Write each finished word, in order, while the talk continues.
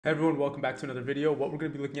Hey everyone, welcome back to another video. What we're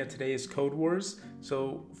going to be looking at today is CodeWars.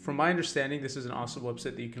 So from my understanding, this is an awesome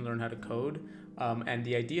website that you can learn how to code. And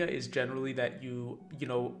the idea is generally that you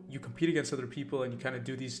compete against other people and you kind of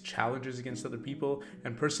do these challenges against other people.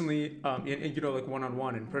 And personally, like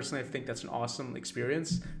one-on-one. And personally, I think that's an awesome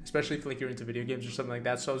experience, especially if like you're into video games or something like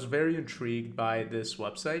that. So I was very intrigued by this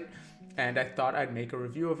website and I thought I'd make a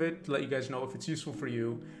review of it to let you guys know if it's useful for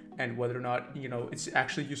you and whether or not, it's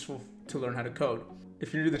actually useful to learn how to code.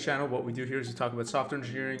 If you're new to the channel, what we do here is we talk about software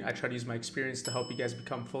engineering. I try to use my experience to help you guys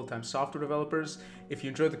become full-time software developers. If you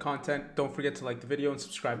enjoyed the content, don't forget to like the video and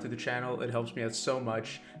subscribe to the channel. It helps me out so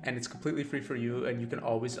much and it's completely free for you and you can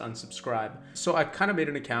always unsubscribe. So I kind of made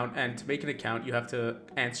an account, and to make an account, you have to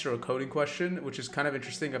answer a coding question, which is kind of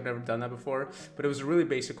interesting. I've never done that before, but it was a really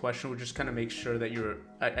basic question, which just kind of makes sure that you're,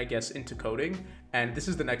 I guess, into coding. And this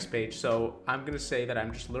is the next page. So I'm going to say that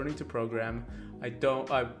I'm just learning to program.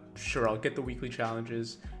 I'm sure I'll get the weekly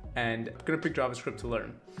challenges and I'm gonna pick JavaScript to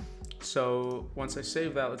learn. So once I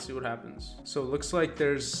save that, let's see what happens. So it looks like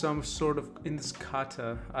there's some sort of, in this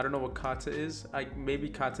kata, I don't know what kata is. Maybe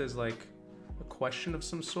kata is like a question of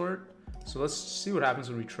some sort. So let's see what happens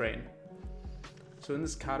when we train. So in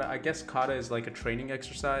this kata, I guess kata is like a training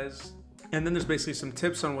exercise. And then there's basically some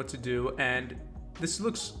tips on what to do. And this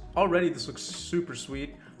looks super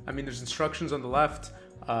sweet. I mean, there's instructions on the left.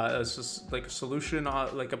 It's just like a solution,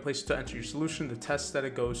 like a place to enter your solution, the tests that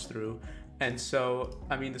it goes through. And so,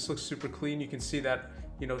 I mean, this looks super clean. You can see that,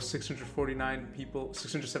 679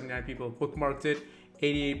 people bookmarked it.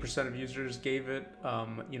 88% of users gave it,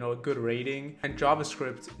 a good rating. And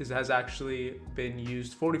JavaScript has actually been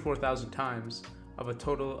used 44,000 times of a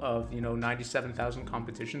total of, 97,000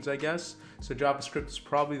 competitions, I guess. So JavaScript is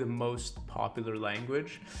probably the most popular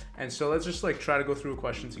language. And so let's just like try to go through a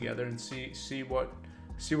question together and see what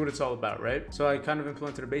it's all about, right? So I kind of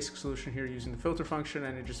implemented a basic solution here using the filter function,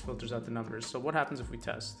 and it just filters out the numbers. So what happens if we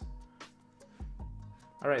test?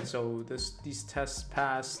 All right, so these tests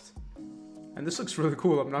passed, and this looks really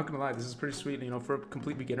cool. I'm not gonna lie, this is pretty sweet, for a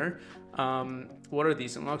complete beginner. What are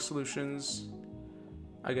these? Unlock solutions.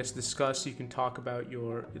 I guess discuss, you can talk about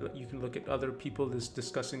you can look at other people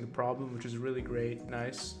discussing the problem, which is really great.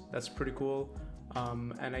 Nice, that's pretty cool.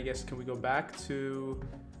 And I guess, can we go back to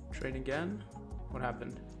train again? What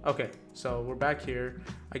happened? Okay, so we're back here.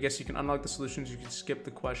 I guess you can unlock the solutions. You can skip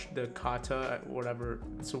the question, the kata, whatever.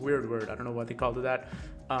 It's a weird word. I don't know why they called it that.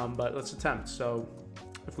 But let's attempt. So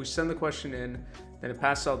if we send the question in, then it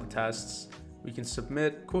passes all the tests. We can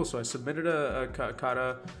submit. Cool. So I submitted a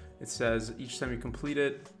kata. It says each time you complete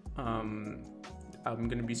it, I'm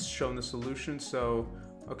going to be shown the solution. So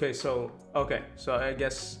I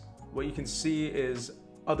guess what you can see is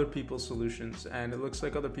other people's solutions, and it looks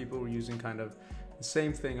like other people were using kind of the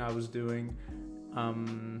same thing I was doing.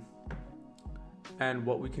 And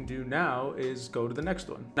what we can do now is go to the next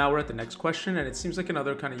one. Now we're at the next question, and it seems like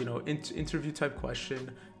another kind of, interview type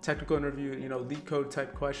question, technical interview, lead code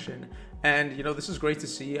type question. And, this is great to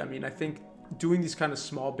see. I mean, I think doing these kind of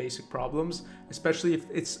small basic problems, especially if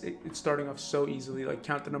it's starting off so easily, like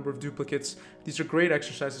count the number of duplicates. These are great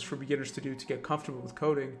exercises for beginners to do to get comfortable with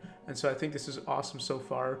coding. And so I think this is awesome so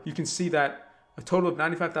far. You can see that a total of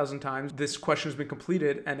 95,000 times this question has been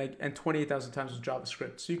completed, and 28,000 times with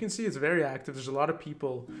JavaScript. So you can see it's very active. There's a lot of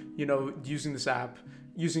people, using this app,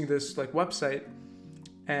 using this like website.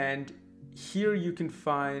 And here you can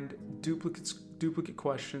find duplicate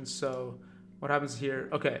questions. So what happens here?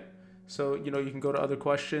 Okay. So, you can go to other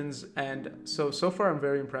questions. And so far I'm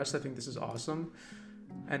very impressed. I think this is awesome.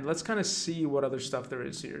 And let's kind of see what other stuff there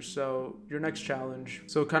is here. So your next challenge.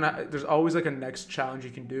 So there's always like a next challenge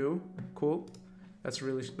you can do. Cool. That's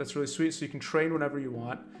really sweet. So you can train whenever you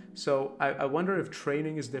want. So I wonder if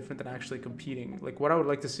training is different than actually competing. Like what I would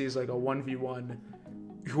like to see is like a 1v1,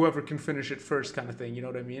 whoever can finish it first kind of thing. You know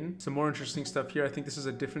what I mean? Some more interesting stuff here. I think this is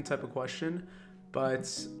a different type of question.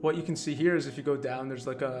 But what you can see here is if you go down, there's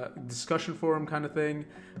like a discussion forum kind of thing,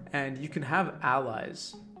 and you can have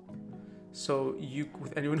allies. So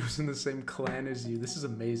with anyone who's in the same clan as you, this is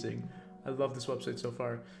amazing. I love this website so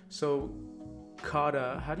far. So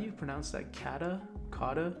kata, how do you pronounce that? Kata?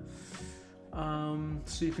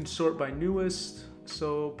 So you can sort by newest,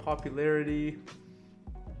 so popularity.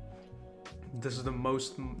 This is the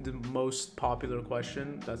most popular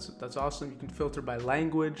question. That's awesome. You can filter by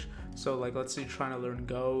language. So like, let's say you're trying to learn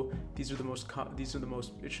Go. These are the most.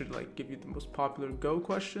 It should like give you the most popular Go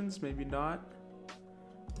questions. Maybe not.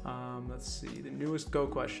 Let's see the newest Go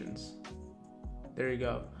questions. There you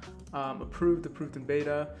go. approved, approved in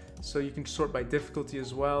beta. So you can sort by difficulty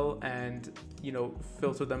as well, and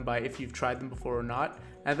filter them by if you've tried them before or not.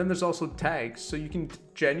 And then there's also tags, so you can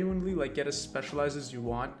genuinely like get as specialized as you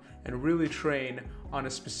want and really train on a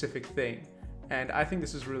specific thing. And I think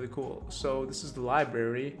this is really cool. So this is the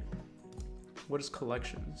library. What is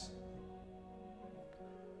collections?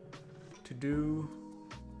 To do.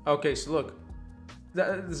 Okay, so look,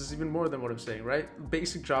 this is even more than what I'm saying, right?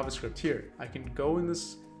 Basic JavaScript here. I can go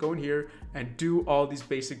in here and do all these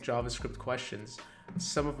basic JavaScript questions.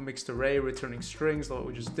 Some of them mixed array, returning strings, like what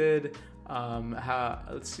we just did.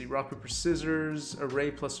 Let's see, rock, paper, scissors,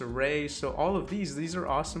 array plus array. So all of these are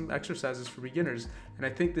awesome exercises for beginners. And I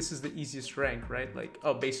think this is the easiest rank, right? Like,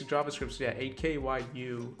 oh, basic JavaScript. So yeah,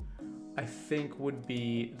 8KYU, I think would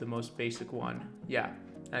be the most basic one. Yeah,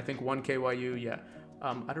 and I think 1KYU, yeah.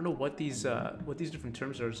 I don't know what these different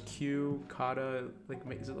terms are. Is Q, kata, like,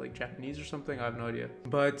 is it like Japanese or something? I have no idea.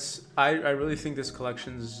 But I really think this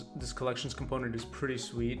collections component is pretty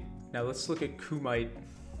sweet. Now let's look at Kumite.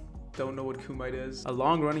 Don't know what Kumite is. A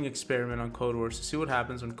long-running experiment on CodeWars to see what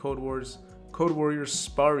happens when Code Warriors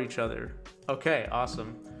spar each other. Okay,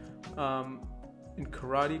 awesome. In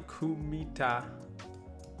karate, Kumita.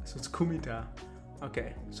 So it's Kumita.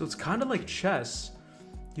 Okay, so it's kind of like chess.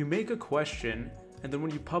 You make a question, and then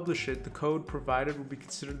when you publish it, the code provided will be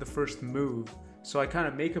considered the first move. So I kind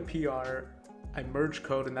of make a PR, I merge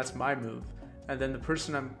code, and that's my move. And then the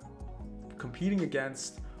person I'm competing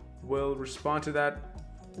against will respond to that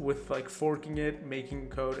with like forking it, making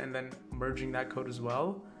code, and then merging that code as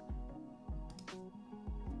well.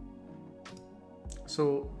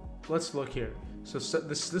 So let's look here. So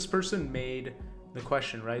this person made the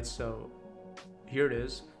question, right? So here it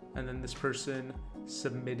is. And then this person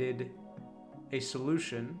submitted a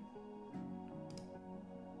solution.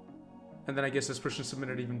 And then I guess this person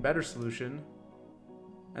submitted an even better solution.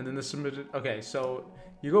 And then this submitted, okay, so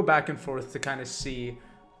you go back and forth to kind of see.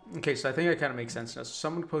 Okay, so I think that kind of makes sense now. So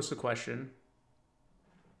someone posts a question,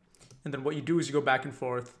 and then what you do is you go back and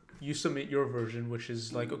forth, you submit your version, which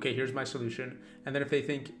is like, okay, here's my solution. And then if they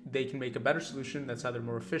think they can make a better solution that's either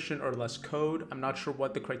more efficient or less code, I'm not sure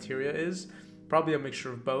what the criteria is, probably a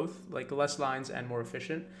mixture of both, like less lines and more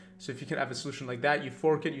efficient. So if you can have a solution like that, you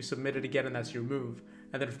fork it, you submit it again, and that's your move.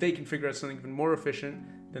 And then if they can figure out something even more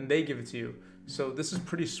efficient, then they give it to you. So this is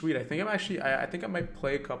pretty sweet. I think I think I might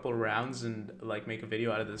play a couple rounds and like make a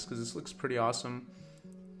video out of this because this looks pretty awesome.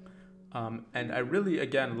 And I really,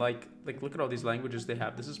 again, like look at all these languages they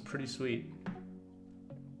have. This is pretty sweet.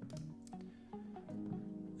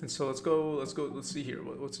 And so let's see here.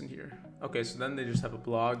 What's in here? Okay, so then they just have a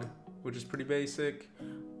blog, which is pretty basic.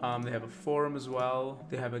 They have a forum as well.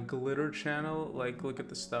 They have a glitter channel. Like, look at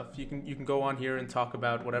the stuff. You can go on here and talk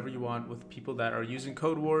about whatever you want with people that are using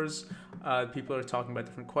CodeWars. People are talking about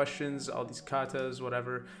different questions, all these katas,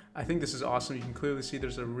 whatever. I think this is awesome. You can clearly see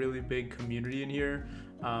there's a really big community in here.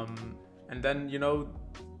 And then,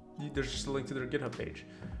 there's just a link to their GitHub page.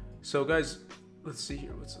 So guys, let's see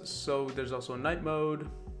here. What's this? So there's also a night mode.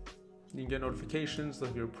 You can get notifications, look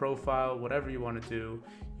at your profile, whatever you want to do.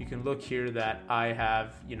 You can look here that I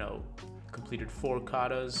have, completed 4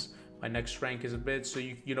 katas. My next rank is a bit. So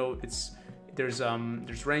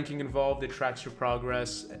there's ranking involved. It tracks your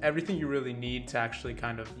progress. Everything you really need to actually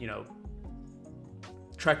kind of,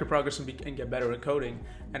 track your progress and get better at coding.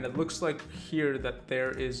 And it looks like here that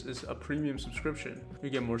there is a premium subscription. You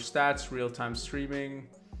get more stats, real-time streaming,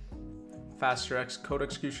 faster code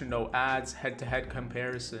execution, no ads, head-to-head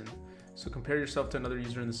comparison. So compare yourself to another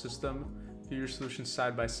user in the system, view your solutions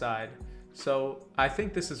side by side. So I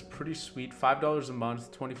think this is pretty sweet. $5 a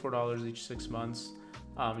month, $24 each 6 months.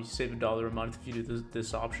 You save $1 a month if you do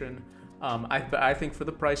this option. I think for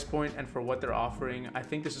the price point and for what they're offering, I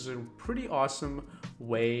think this is a pretty awesome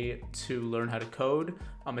way to learn how to code.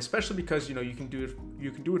 Especially because you can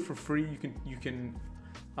do it for free. You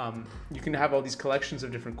can have all these collections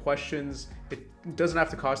of different questions. It doesn't have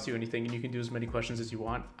to cost you anything, and you can do as many questions as you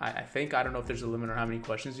want. I don't know if there's a limit on how many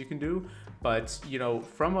questions you can do, but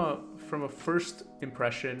from a first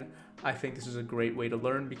impression, I think this is a great way to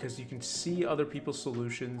learn because you can see other people's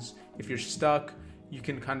solutions. If you're stuck, you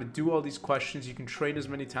can kind of do all these questions. You can trade as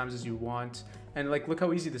many times as you want, and look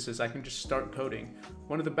how easy this is. I can just start coding.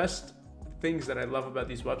 One of the best things that I love about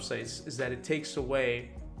these websites is that it takes away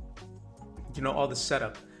all the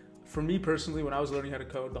setup. For me personally, when I was learning how to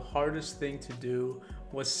code, the hardest thing to do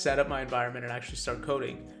was set up my environment and actually start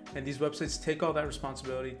coding. And these websites take all that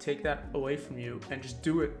responsibility, take that away from you, and just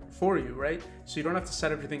do it for you, right? So you don't have to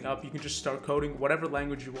set everything up. You can just start coding whatever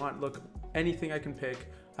language you want. Look, anything I can pick,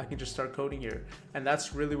 I can just start coding here. And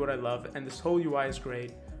that's really what I love. And this whole UI is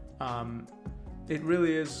great. it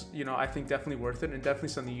really is, I think definitely worth it, and definitely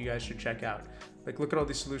something you guys should check out. Like, look at all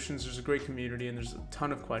these solutions. There's a great community and there's a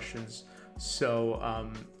ton of questions. So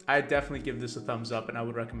I definitely give this a thumbs up, and I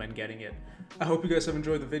would recommend getting it. I hope you guys have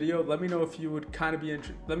enjoyed the video. Let me know if you would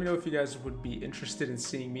let me know if you guys would be interested in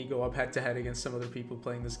seeing me go up head to head against some other people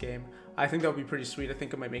playing this game. I think that would be pretty sweet. I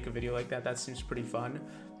think I might make a video like that. That seems pretty fun.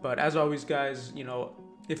 But as always, guys,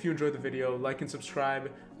 if you enjoyed the video, like and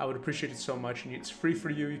subscribe. I would appreciate it so much, and it's free for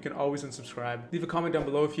you. You can always unsubscribe. Leave a comment down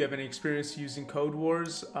below if you have any experience using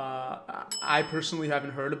CodeWars. I personally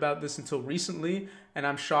haven't heard about this until recently, and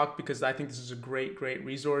I'm shocked because I think this is a great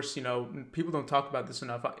resource. People don't talk about this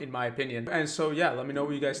enough, in my opinion. And so yeah, let me know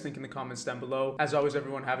what you guys think in the comments down below. As always,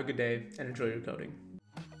 everyone, have a good day and enjoy your coding.